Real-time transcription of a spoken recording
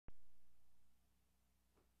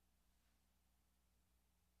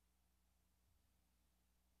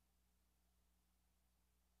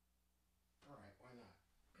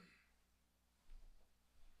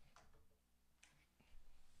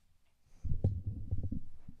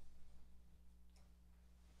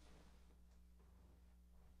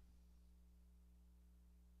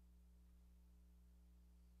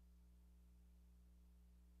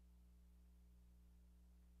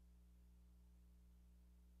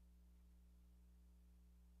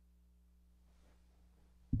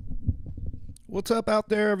What's up out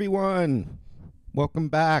there, everyone? Welcome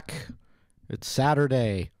back. It's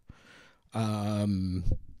Saturday. And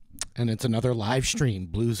it's another live stream,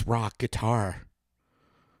 blues, rock, guitar.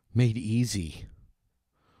 Made easy.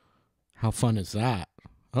 How fun is that?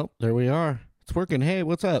 Oh, there we are. It's working. Hey,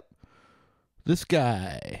 what's up? This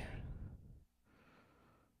guy.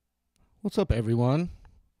 What's up, everyone?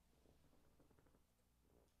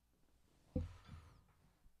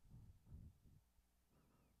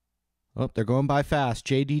 Oh, they're going by fast.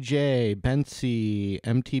 JDJ, Bensi,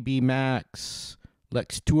 MTB Max,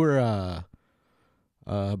 Lextura,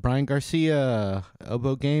 Brian Garcia,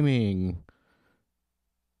 Elbow Gaming,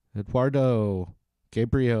 Eduardo,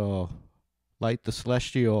 Gabriel, Light the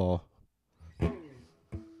Celestial.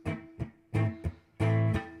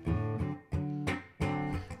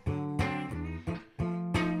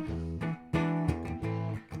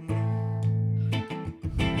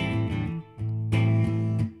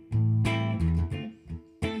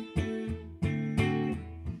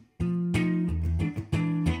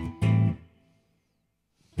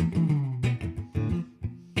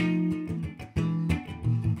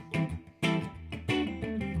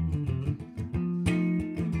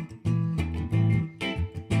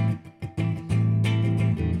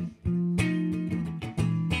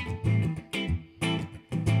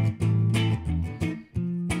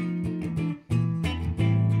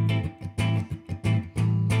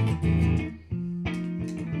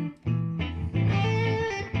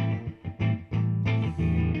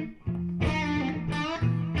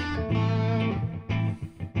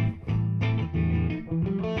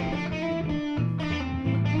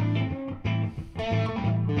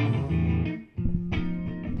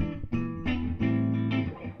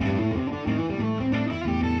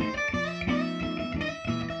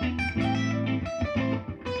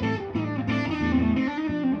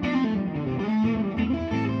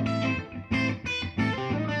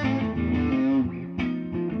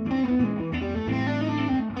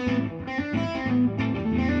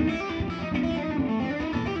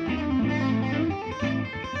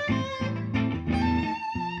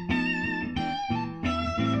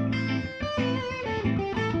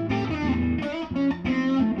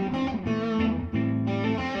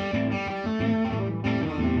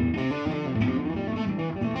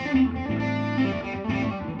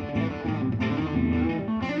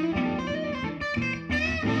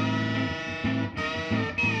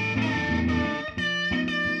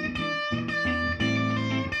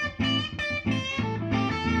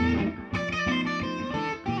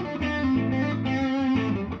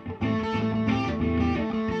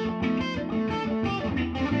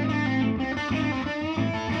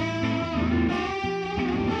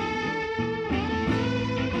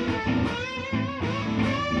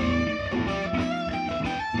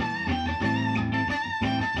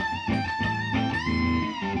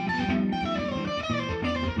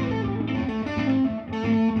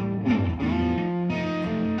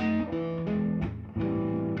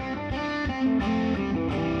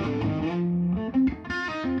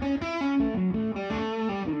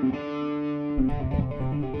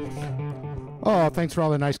 Oh, thanks for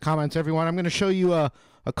all the nice comments, everyone. I'm going to show you a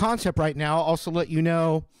concept right now. Also let you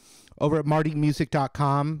know over at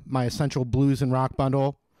martymusic.com, my Essential Blues and Rock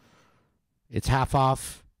Bundle. It's half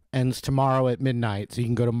off, ends tomorrow at midnight. So you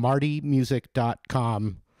can go to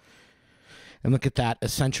martymusic.com and look at that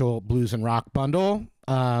Essential Blues and Rock Bundle.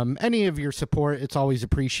 Any of your support, it's always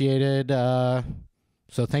appreciated.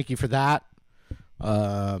 So thank you for that.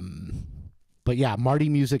 But yeah,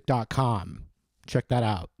 martymusic.com. Check that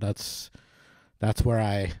out. That's where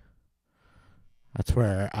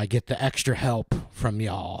I get the extra help from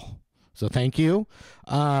y'all. So thank you.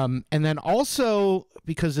 And then also,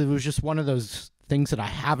 because it was just one of those things that I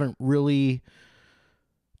haven't really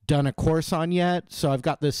done a course on yet. So I've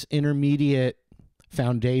got this intermediate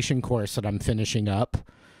foundation course that I'm finishing up.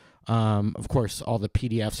 Of course, all the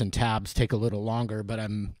PDFs and tabs take a little longer, but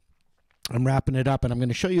I'm wrapping it up, and I'm going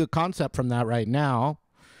to show you a concept from that right now.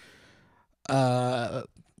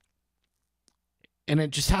 And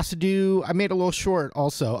it just has to do, I made a little short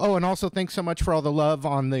also. Oh, and also thanks so much for all the love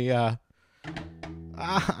on the,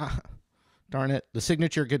 darn it, the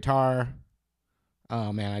signature guitar.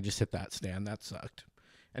 Oh man, I just hit that stand. That sucked.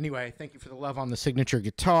 Anyway, thank you for the love on the signature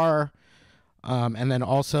guitar. And then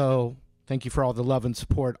also thank you for all the love and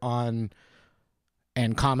support on,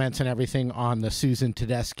 and comments and everything on the Susan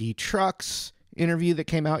Tedeschi Trucks interview that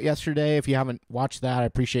came out yesterday. If you haven't watched that, I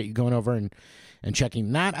appreciate you going over and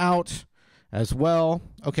checking that out as well.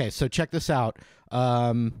 Okay, so check this out.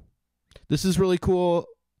 This is really cool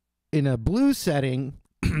in a blues setting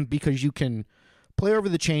because you can play over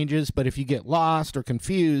the changes, but if you get lost or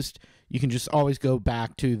confused, you can just always go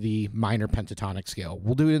back to the minor pentatonic scale.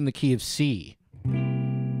 We'll do it in the key of C.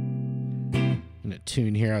 In a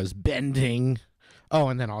tune here, I was bending. Oh,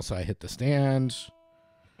 and then also I hit the stand.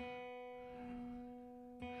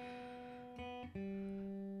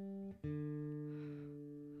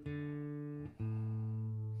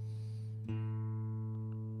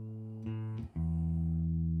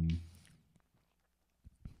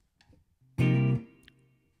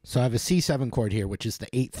 So I have a C7 chord here, which is the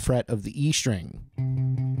 8th fret of the E string.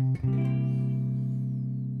 And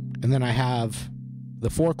then I have the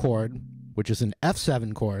 4 chord, which is an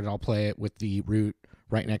F7 chord. I'll play it with the root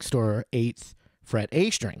right next door, 8th fret A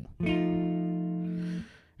string.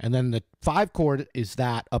 And then the 5 chord is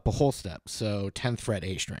that up a whole step, so 10th fret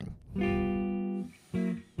A string.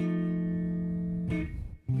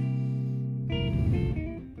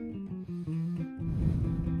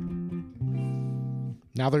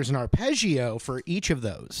 Now there's an arpeggio for each of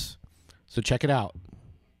those. So check it out.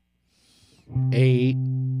 8,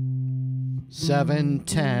 7,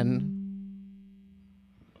 10,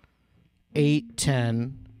 8,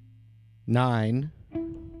 10, 9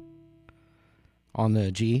 on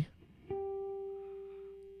the G,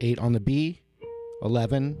 8 on the B,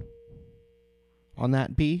 11 on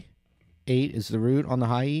that B, 8 is the root on the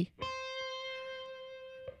high E,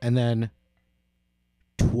 and then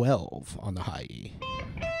 12 on the high E.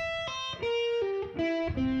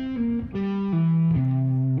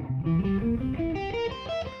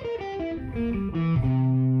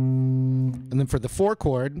 And then for the 4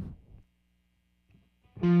 chord,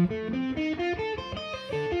 in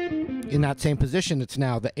that same position, it's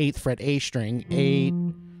now the 8th fret A string, 8,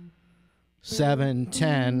 7,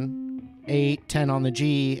 10, 8, 10 on the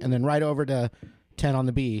G, and then right over to 10 on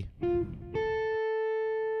the B.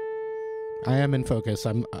 I am in focus.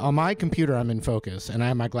 I'm on my computer. I'm in focus, and I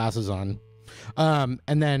have my glasses on.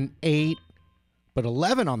 And then 8, but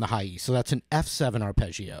 11 on the high E, so that's an F7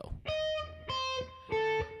 arpeggio.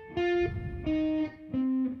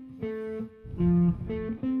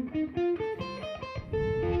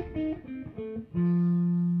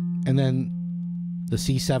 And then the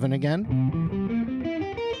C7 again.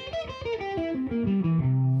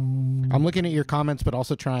 I'm looking at your comments, but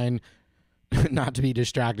also trying not to be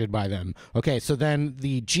distracted by them. Okay, so then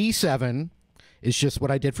the G7 is just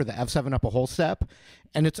what I did for the F7 up a whole step.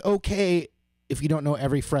 And it's okay if you don't know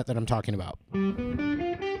every fret that I'm talking about.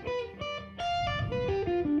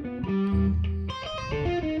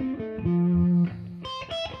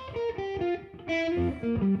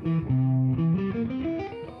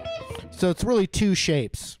 So it's really 2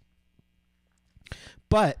 shapes.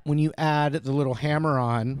 But when you add the little hammer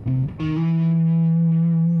on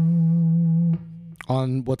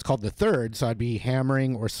what's called the 3rd, so I'd be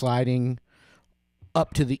hammering or sliding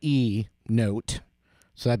up to the E note.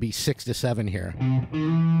 So that'd be 6 to 7 here.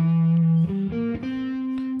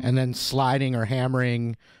 And then sliding or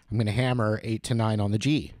hammering, I'm going to hammer 8 to 9 on the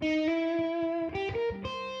G.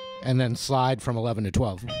 And then slide from 11 to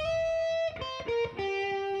 12.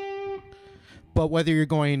 But whether you're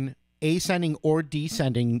going ascending or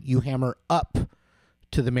descending, you hammer up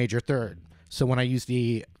to the major 3rd. So when I use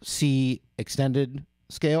the C extended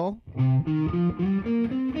scale,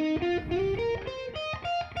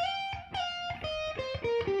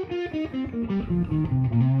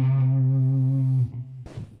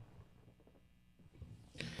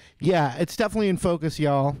 yeah, it's definitely in focus,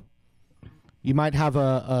 y'all. You might have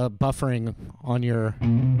a buffering on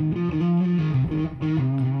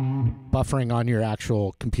your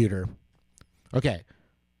actual computer. Okay,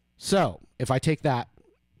 so if I take that,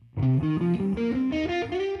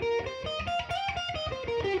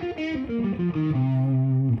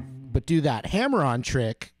 but do that hammer-on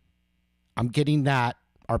trick, I'm getting that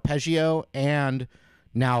arpeggio and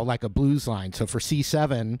now like a blues line. So for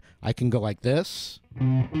C7, I can go like this.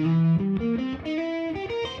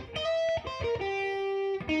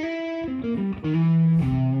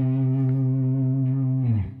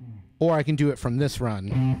 Or I can do it from this run.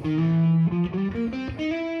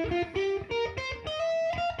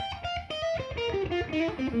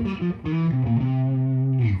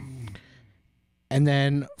 And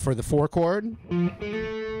then for the 4 chord,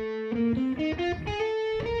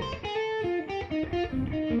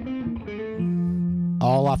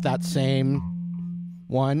 all off that same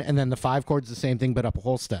one, and then the 5 chord's the same thing but up a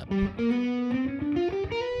whole step.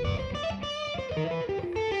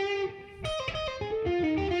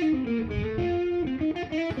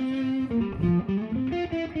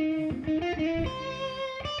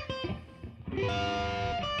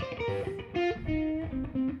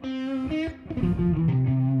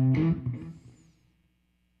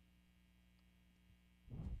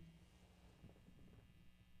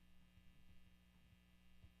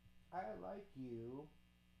 like you.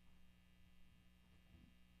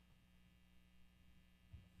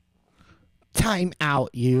 Time out,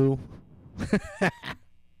 you.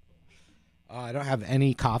 Oh, I don't have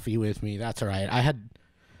any coffee with me. That's all right. I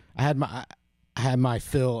had my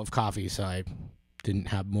fill of coffee, so I didn't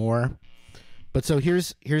have more. But so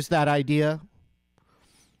here's that idea.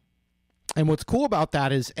 And what's cool about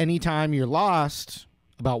that is anytime you're lost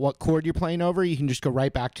about what chord you're playing over, you can just go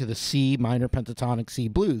right back to the C minor pentatonic C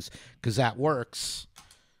blues, because that works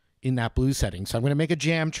in that blues setting. So I'm going to make a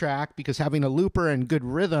jam track, because having a looper and good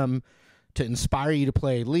rhythm to inspire you to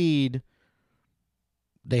play lead,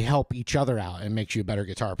 they help each other out and makes you a better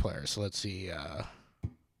guitar player. So let's see.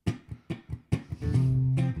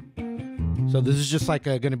 So this is just like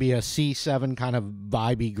going to be a C7 kind of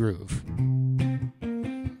vibey groove.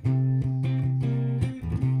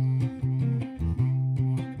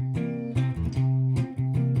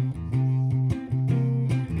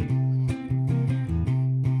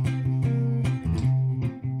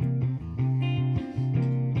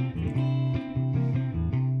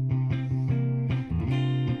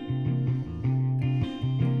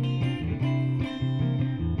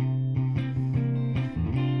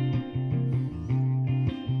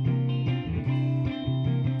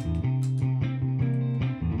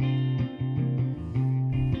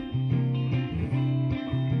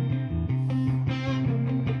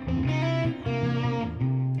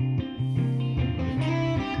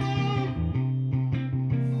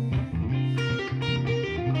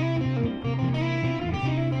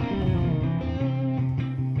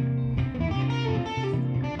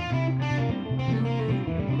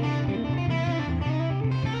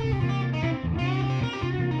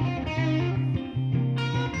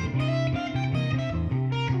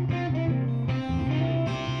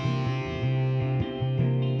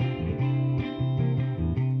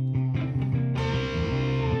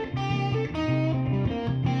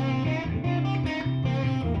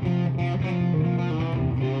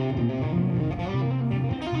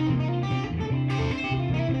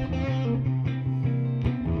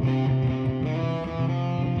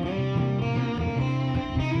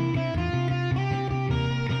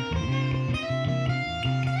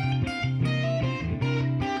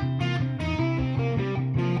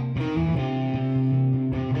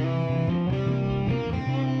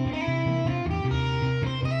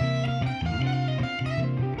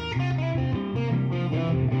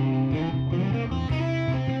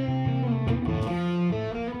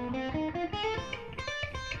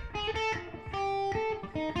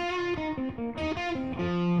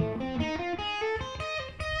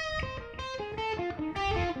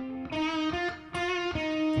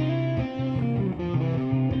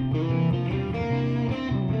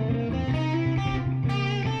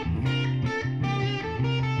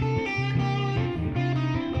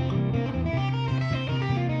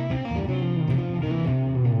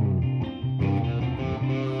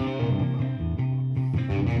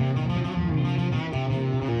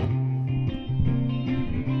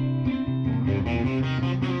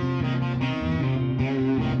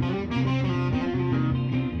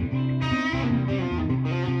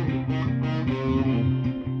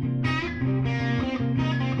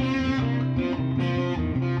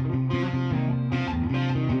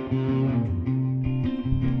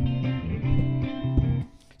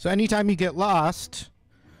 So anytime you get lost,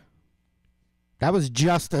 that was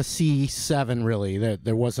just a C7, really.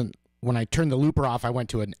 There wasn't, when I turned the looper off, I went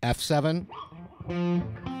to an F7.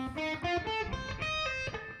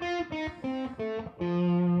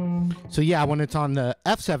 So yeah, when it's on the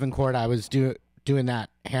F7 chord, I was doing that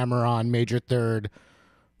hammer on major third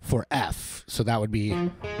for F. So that would be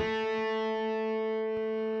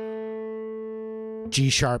G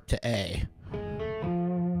sharp to A.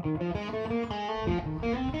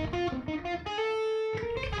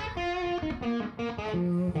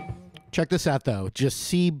 Check this out, though. Just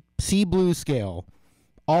C blues scale.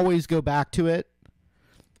 Always go back to it.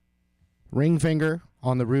 Ring finger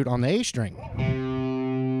on the root on the A string.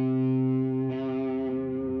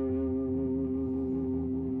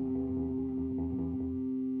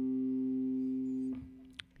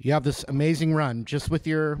 You have this amazing run just with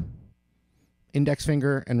your index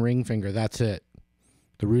finger and ring finger. That's it.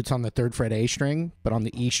 The root's on the 3rd fret A string, but on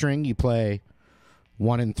the E string you play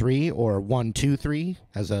 1 and 3, or 1, 2, 3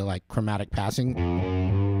 as a like chromatic passing,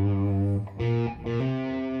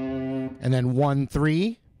 and then 1,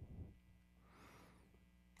 3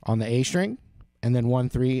 on the A string, and then 1,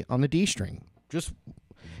 3 on the D string. Just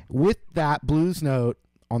with that blues note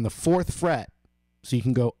on the 4th fret, so you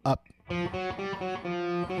can go up.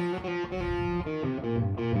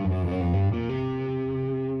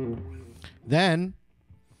 Then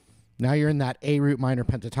Now you're in that A root minor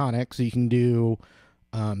pentatonic, so you can do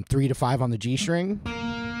 3 to 5 on the G string.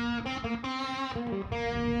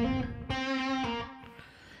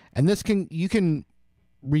 And you can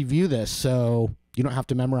review this, so you don't have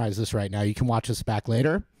to memorize this right now. You can watch this back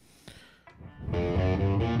later.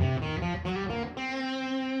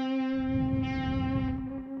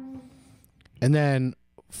 And then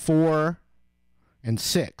 4 and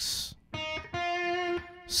 6,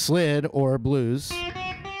 slid or blues,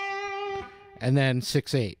 and then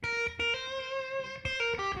 6/8.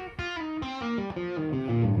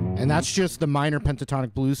 And that's just the minor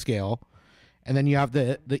pentatonic blues scale. And then you have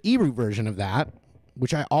the E root version of that,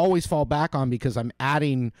 which I always fall back on because I'm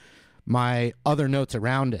adding my other notes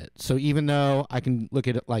around it. So even though I can look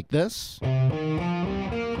at it like this,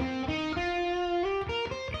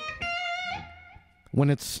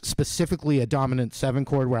 when it's specifically a dominant 7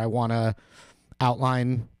 chord where I want to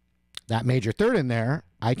outline that major third in there,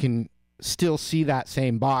 I can still see that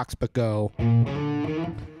same box but go,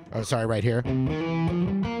 oh, sorry, right here.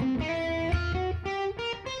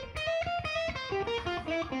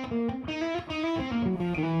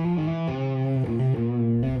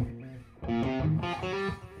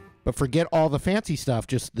 But forget all the fancy stuff,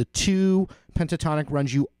 just the 2 pentatonic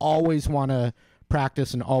runs you always want to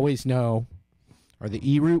practice and always know are the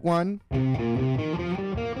E root one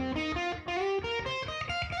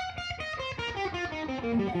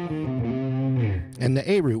and the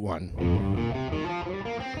A root one.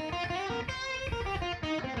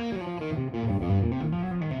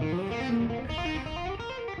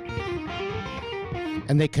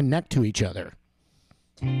 And they connect to each other.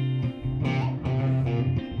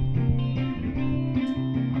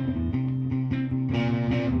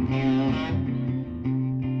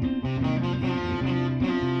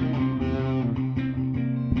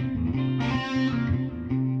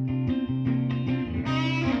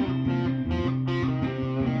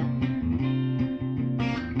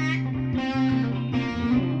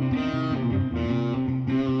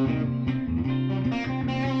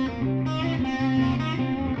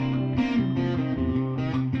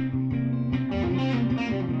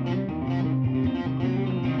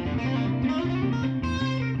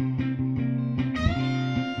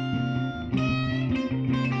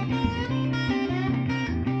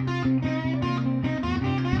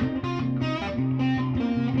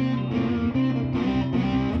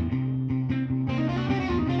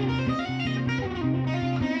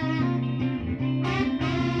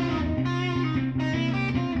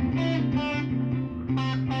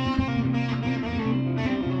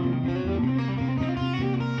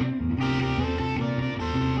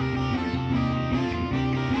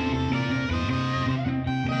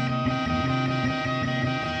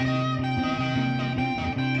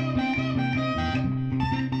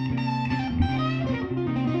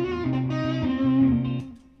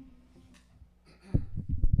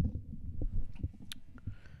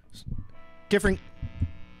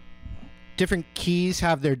 Different keys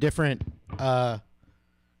have their different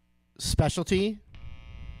specialty,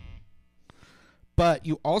 but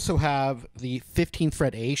you also have the 15th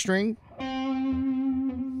fret A string,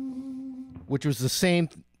 which was the same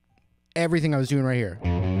everything I was doing right here.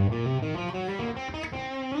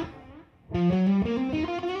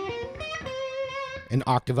 An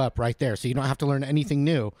octave up right there, so you don't have to learn anything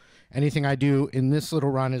new. Anything I do in this little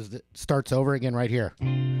run is that starts over again right here.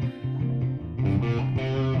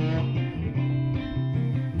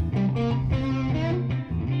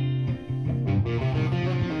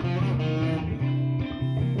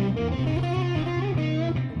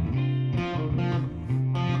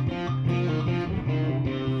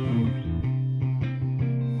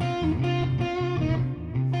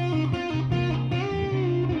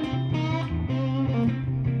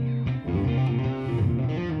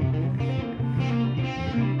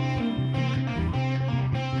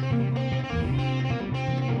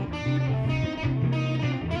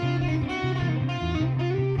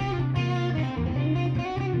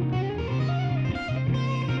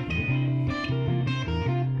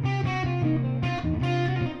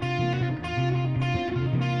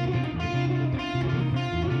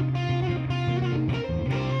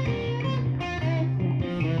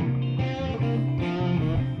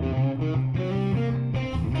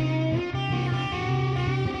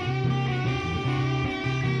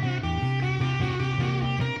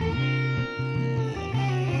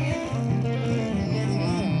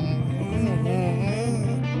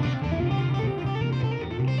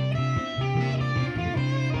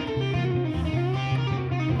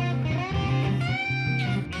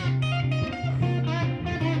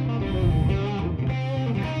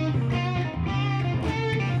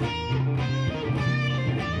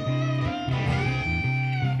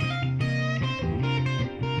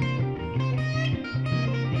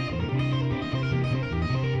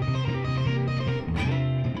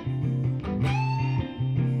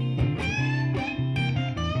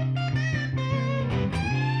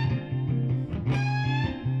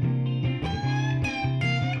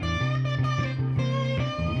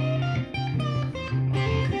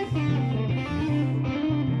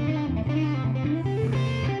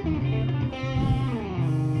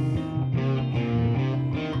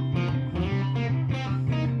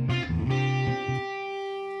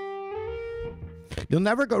 You'll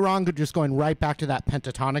never go wrong with just going right back to that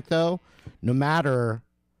pentatonic, though, no matter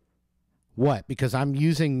what, because I'm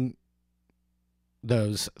using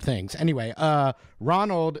those things. Anyway,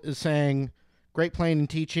 Ronald is saying, great playing and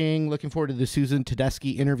teaching. Looking forward to the Susan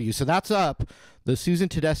Tedeschi interview. So that's up. The Susan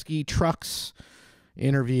Tedeschi Trucks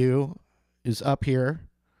interview is up here.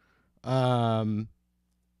 It's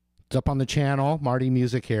up on the channel, Marty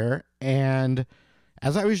Music here. And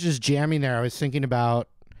as I was just jamming there, I was thinking about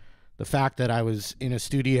the fact that I was in a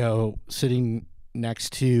studio sitting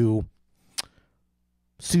next to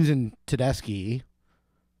Susan Tedeschi,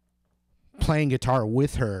 playing guitar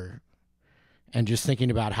with her, and just thinking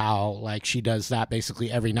about how, like, she does that basically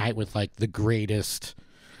every night with, like, the greatest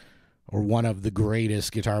or one of the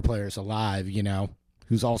greatest guitar players alive, you know,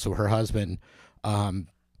 who's also her husband.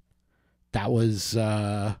 That was,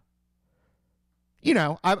 you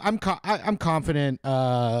know, I'm confident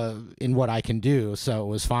in what I can do, so it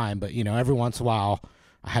was fine. But, you know, every once in a while,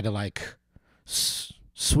 I had to, like,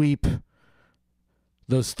 sweep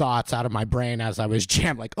those thoughts out of my brain as I was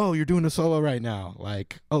jammed. Like, oh, you're doing a solo right now.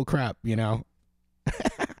 Like, oh, crap, you know.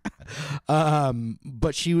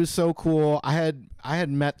 But she was so cool. I had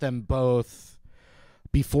met them both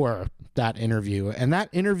before that interview, and that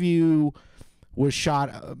interview was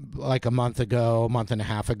shot like a month and a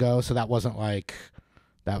half ago. So that wasn't like,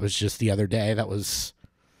 that was just the other day. That was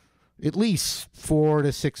at least 4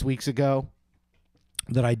 to 6 weeks ago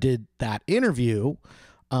that I did that interview.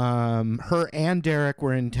 Her and Derek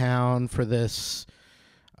were in town for this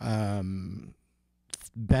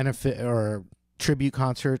benefit or tribute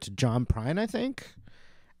concert to John Prine, I think,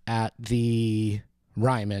 at the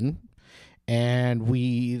Ryman. And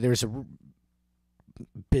there's a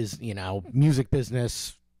music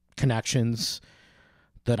business connections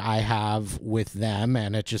that I have with them,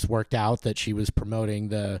 and it just worked out that she was promoting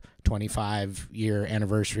the 25-year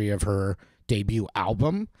anniversary of her debut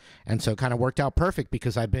album, and so it kind of worked out perfect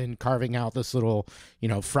because I've been carving out this little, you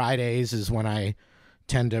know, Fridays is when I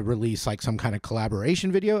tend to release like some kind of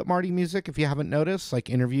collaboration video at Marty Music, if you haven't noticed, like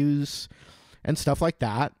interviews and stuff like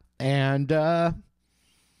that. And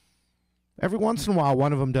every once in a while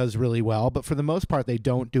one of them does really well, but for the most part they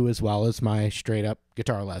don't do as well as my straight up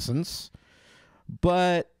guitar lessons.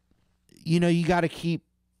 But you know, you got to keep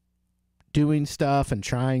doing stuff and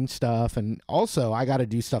trying stuff, and also I got to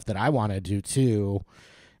do stuff that I want to do too,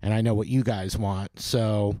 and I know what you guys want.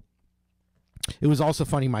 So it was also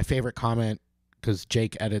funny, my favorite comment, because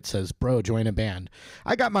Jake Edit says, bro, join a band.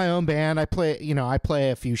 I got my own band. I play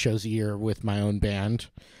a few shows a year with my own band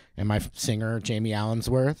and my singer Jamie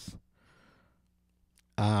Allensworth,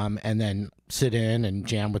 and then sit in and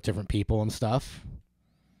jam with different people and stuff.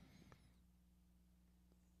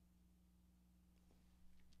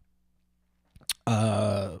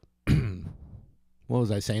 What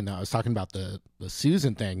was I saying though? I was talking about the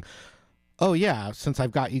Susan thing. Oh yeah, since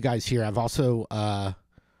I've got you guys here, I've also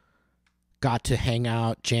got to hang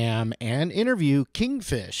out, jam, and interview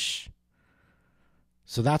Kingfish.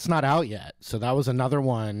 So that's not out yet. So that was another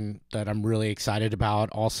one that I'm really excited about.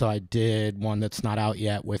 Also, I did one that's not out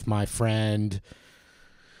yet with my friend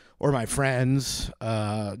or my friends,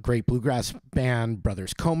 great bluegrass band,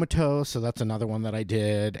 Brothers Comatose. So that's another one that I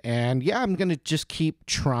did. And yeah, I'm going to just keep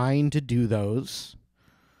trying to do those.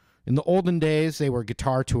 In the olden days, they were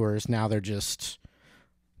guitar tours. Now they're just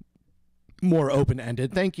more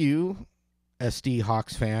open-ended. Thank you, SD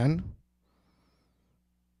Hawks fan.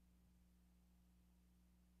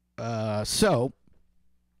 So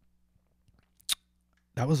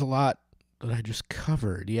that was a lot that I just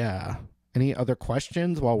covered. Yeah. Any other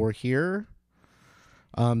questions while we're here?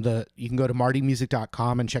 You can go to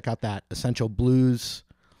martymusic.com and check out that Essential Blues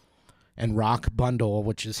and Rock bundle,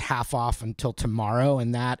 which is half off until tomorrow.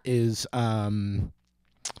 And that is got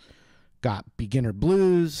beginner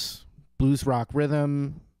blues, blues rock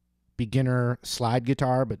rhythm, beginner slide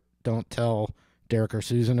guitar, but don't tell Derek or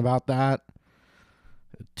Susan about that.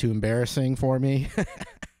 Too embarrassing for me.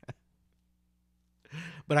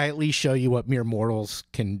 But I at least show you what mere mortals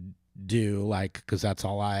can do, like, because that's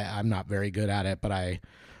all I'm not very good at it, but I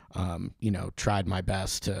tried my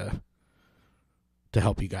best to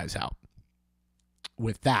help you guys out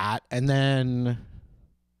with that. And then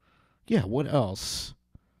yeah, what else?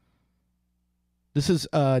 This is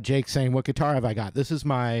Jake saying, what guitar have I got? This is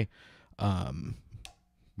my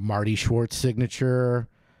Marty Schwartz signature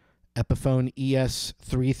Epiphone ES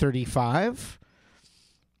 335.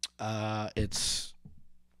 It's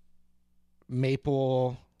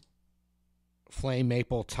flame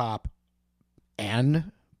maple top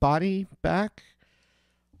and body back,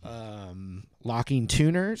 locking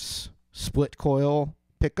tuners, split coil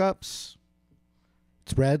pickups.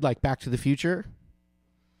 It's red like Back to the Future.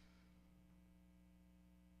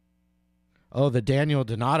 Oh, the Daniel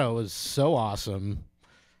Donato is so awesome.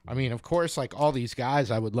 I mean, of course, like all these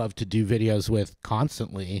guys I would love to do videos with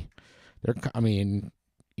constantly. I mean,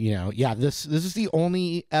 yeah, this is the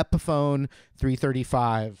only Epiphone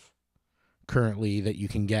 335 currently that you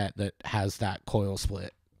can get that has that coil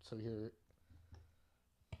split. So here.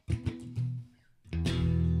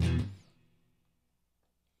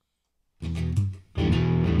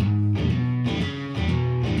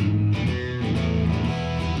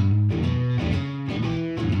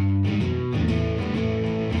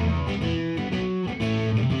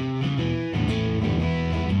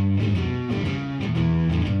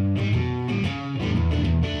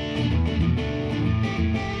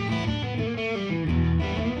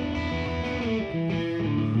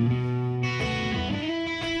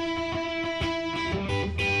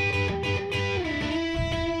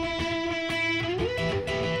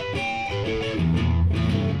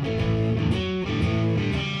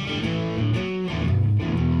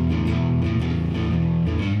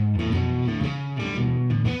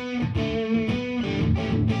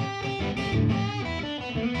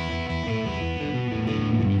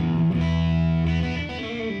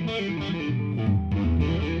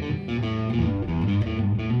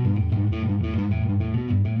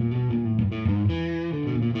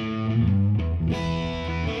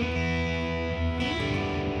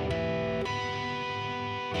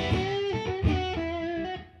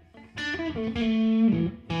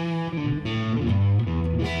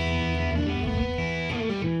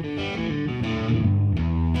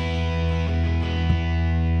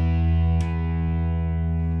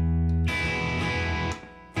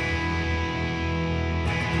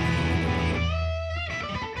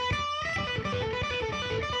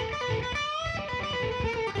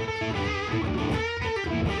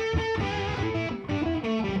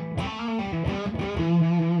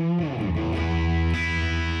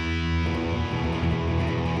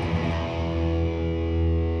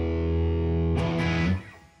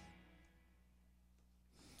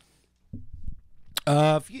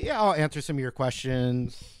 Yeah, I'll answer some of your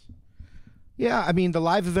questions. Yeah, I mean, the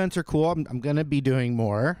live events are cool. I'm going to be doing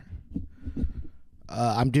more.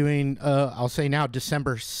 I'm doing, I'll say now,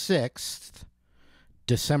 December 6th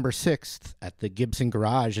at the Gibson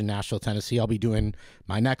Garage in Nashville, Tennessee. I'll be doing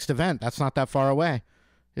my next event. That's not that far away,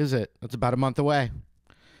 is it? That's about a month away.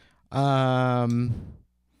 Let's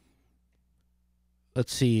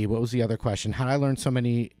see. What was the other question? How did I learn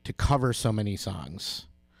to cover so many songs?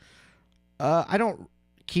 I don't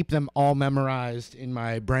keep them all memorized in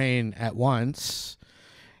my brain at once.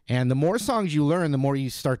 And the more songs you learn, the more you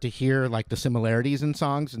start to hear like the similarities in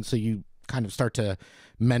songs. And so you kind of start to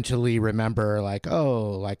mentally remember like,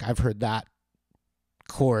 oh, like I've heard that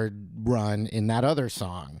chord run in that other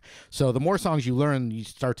song. So the more songs you learn, you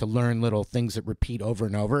start to learn little things that repeat over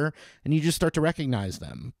and over, and you just start to recognize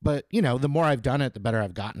them. But, the more I've done it, the better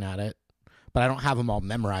I've gotten at it. But I don't have them all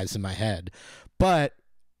memorized in my head. But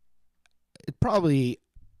it probably,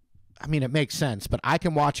 it makes sense, but I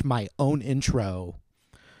can watch my own intro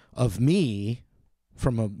of me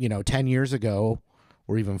from 10 years ago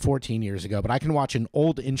or even 14 years ago, but I can watch an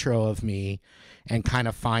old intro of me and kind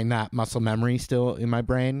of find that muscle memory still in my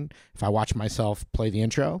brain if I watch myself play the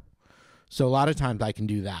intro. So a lot of times I can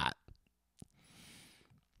do that.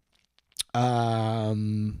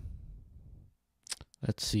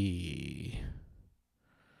 Let's see.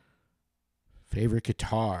 Favorite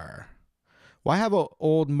guitar. Well, I have an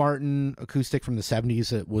old Martin acoustic from the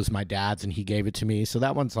 70s. It was my dad's, and he gave it to me. So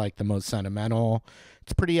that one's like the most sentimental.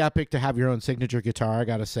 It's pretty epic to have your own signature guitar, I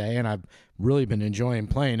got to say, and I've really been enjoying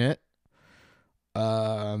playing it.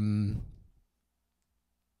 Yeah.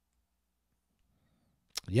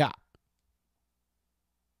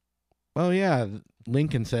 Oh, yeah.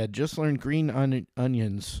 Lincoln said, just learned green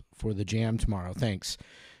onions for the jam tomorrow. Thanks.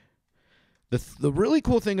 The really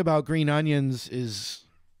cool thing about green onions is,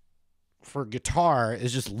 for guitar,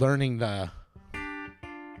 is just learning the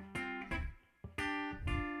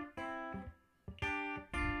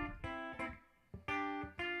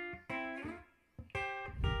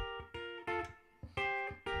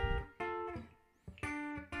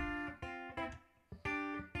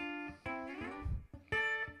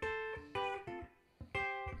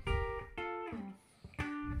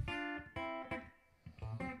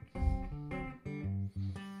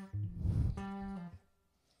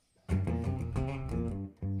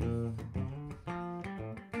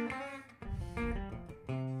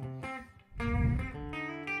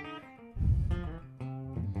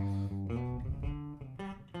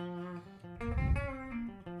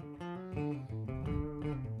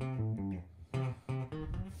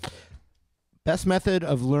Best method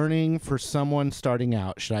of learning for someone starting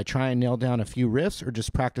out. Should I try and nail down a few riffs or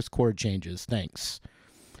just practice chord changes? Thanks.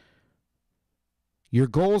 Your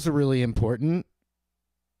goals are really important.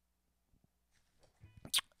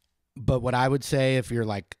 But what I would say, if you're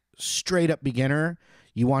like straight up beginner,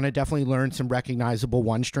 you want to definitely learn some recognizable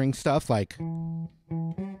one string stuff like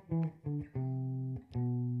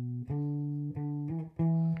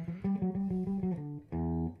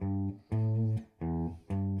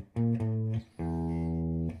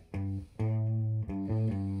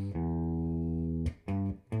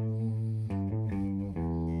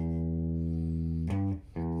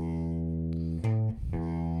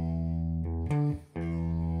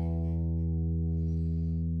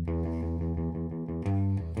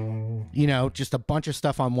just a bunch of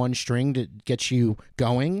stuff on one string to get you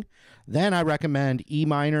going. Then I recommend E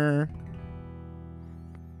minor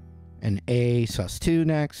and A sus2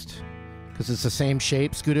 next, because it's the same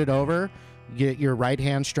shape. Scoot it over, get your right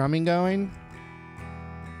hand strumming going.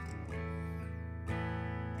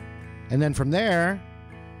 And then from there,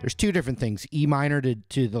 there's two different things. E minor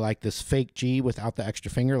to the, like this fake G without the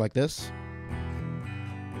extra finger like this.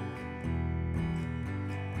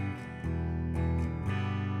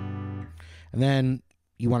 And then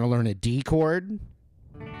you want to learn a D chord.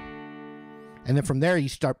 And then from there, you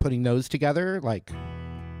start putting those together, like.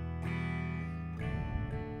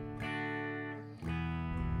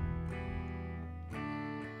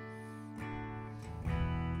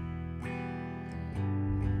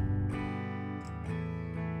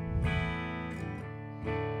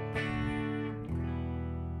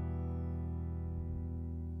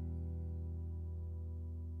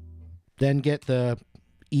 Then get the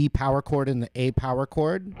E power chord and the A power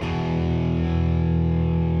chord.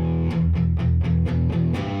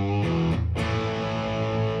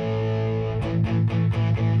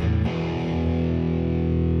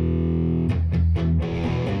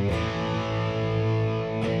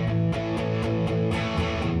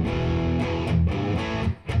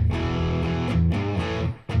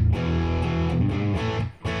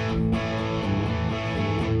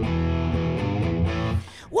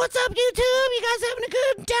 What's up, YouTube? You guys having a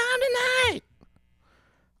good time tonight?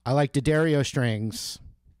 I like D'Addario strings,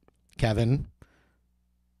 Kevin.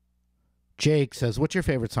 Jake says, what's your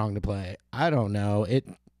favorite song to play? I don't know.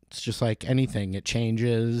 It's just like anything. It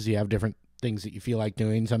changes. You have different things that you feel like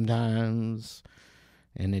doing sometimes,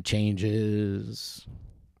 and it changes.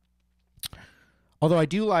 Although I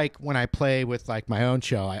do like when I play with like my own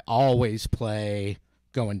show, I always play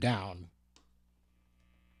going down.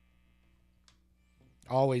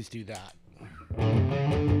 Always do that.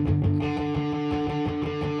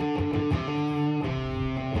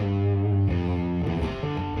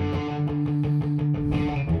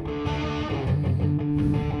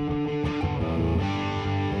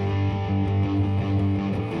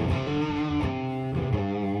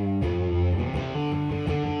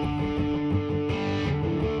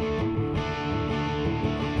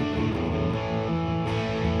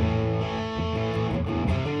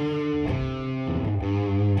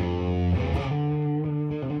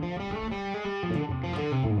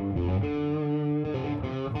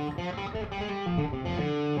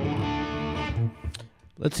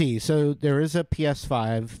 Let's see. So there is a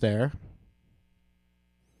PS5 there.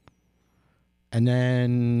 And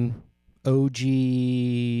then OG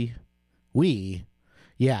Wii.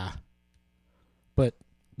 Yeah. But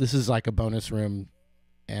this is like a bonus room.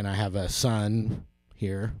 And I have a son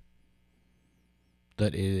here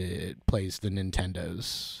that it plays the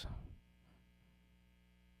Nintendos.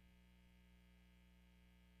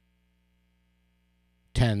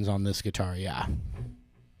 Tens on this guitar, yeah.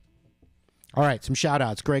 All right, some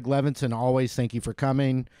shout-outs. Greg Levinson, always thank you for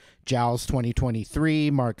coming. Jowls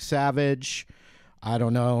 2023, Mark Savage. I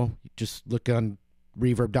don't know. Just look on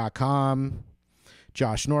reverb.com.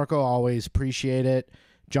 Josh Norco, always appreciate it.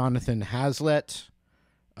 Jonathan Hazlitt.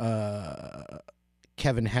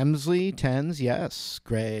 Kevin Hemsley, tens, yes.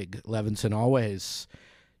 Greg Levinson, always.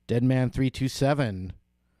 Deadman327.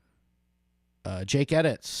 Jake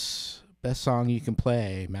Edits. Best song you can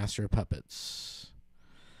play, Master of Puppets.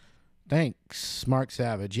 Thanks, Mark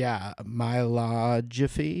Savage. Yeah,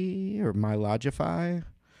 Mylogify or Mylogify.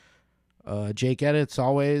 Jake Edits,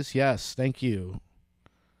 always. Yes, thank you.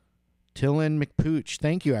 Tillin McPooch,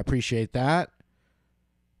 thank you. I appreciate that.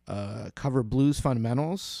 Cover Blues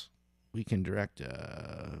Fundamentals. We can direct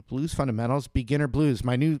Blues Fundamentals. Beginner Blues.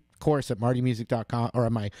 My new course at martymusic.com, or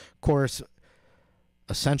my course,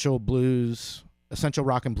 Essential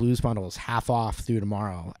Rock and Blues Bundle is half off through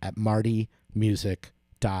tomorrow at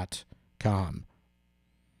martymusic.com.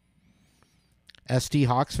 SD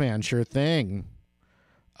Hawks fan, sure thing.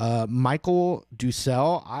 Michael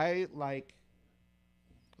Dussel. I like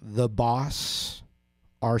the Boss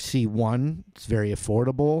RC1. It's very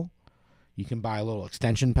affordable. You can buy a little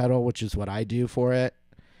extension pedal, which is what I do for it.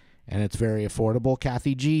 And it's very affordable.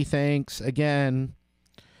 Kathy G, thanks again.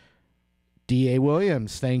 D.A.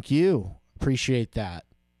 Williams, thank you. Appreciate that.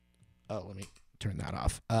 Oh, let me turn that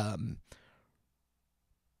off.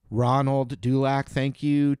 Ronald Dulac, thank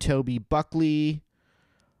you. Toby Buckley.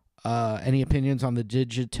 Any opinions on the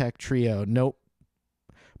Digitech Trio? Nope.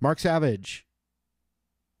 Mark Savage.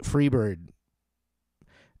 Freebird.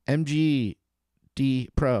 MGD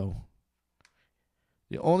Pro.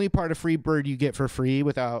 The only part of Freebird you get for free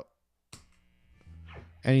without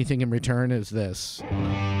anything in return is this.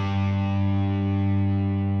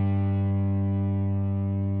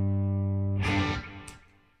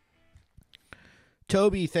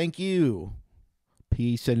 Toby, thank you.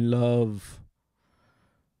 Peace and love.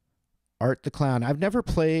 Art the Clown. I've never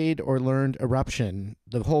played or learned Eruption.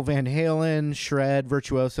 The whole Van Halen, Shred,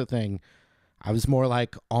 Virtuoso thing. I was more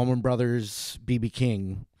like Allman Brothers, B.B.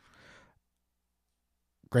 King,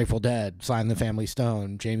 Grateful Dead, Sly and the Family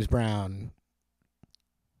Stone, James Brown,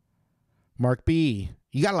 Mark B.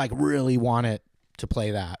 You got to like really want it to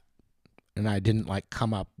play that. And I didn't like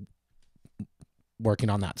come up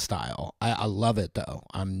working on that style. I love it though.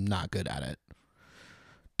 I'm not good at it.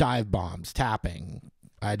 Dive bombs, tapping.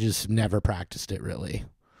 I just never practiced it really.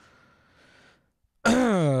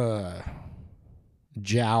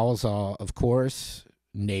 Jowls, of course.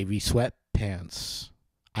 Navy sweatpants.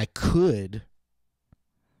 I could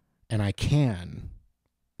and I can,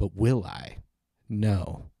 but will I?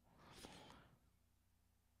 No.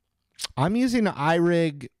 I'm using an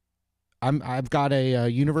iRig. I've got a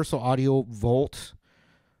Universal Audio Volt.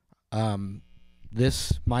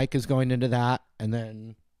 This mic is going into that, and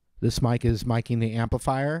then this mic is miking the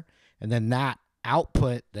amplifier, and then that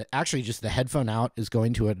output, that actually just the headphone out, is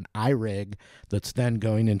going to an iRig that's then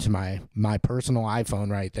going into my personal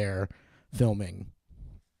iPhone right there, filming.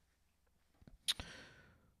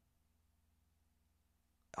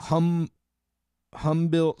 Humbuilt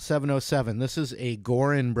 707. This is a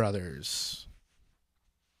Gorin Brothers.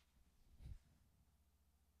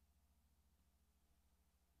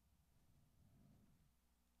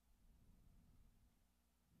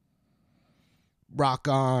 Rock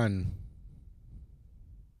on.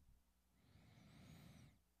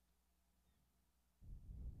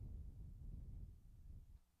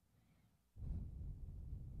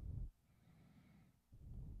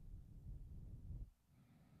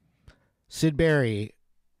 Sid Barry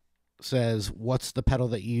says, what's the pedal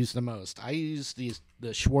that you use the most? I use the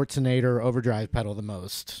Schwarzenegger overdrive pedal the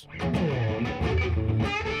most.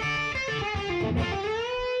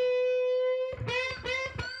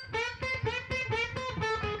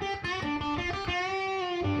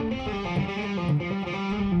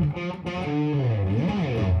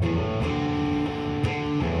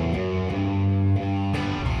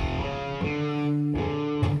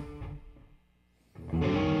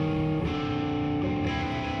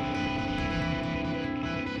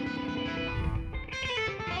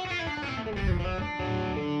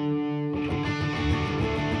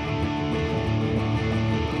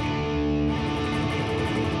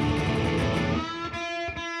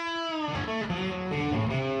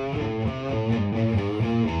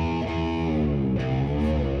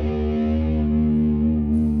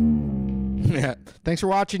 Thanks for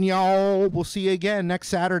watching, y'all. We'll see you again next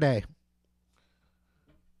Saturday.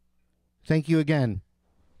 Thank you again.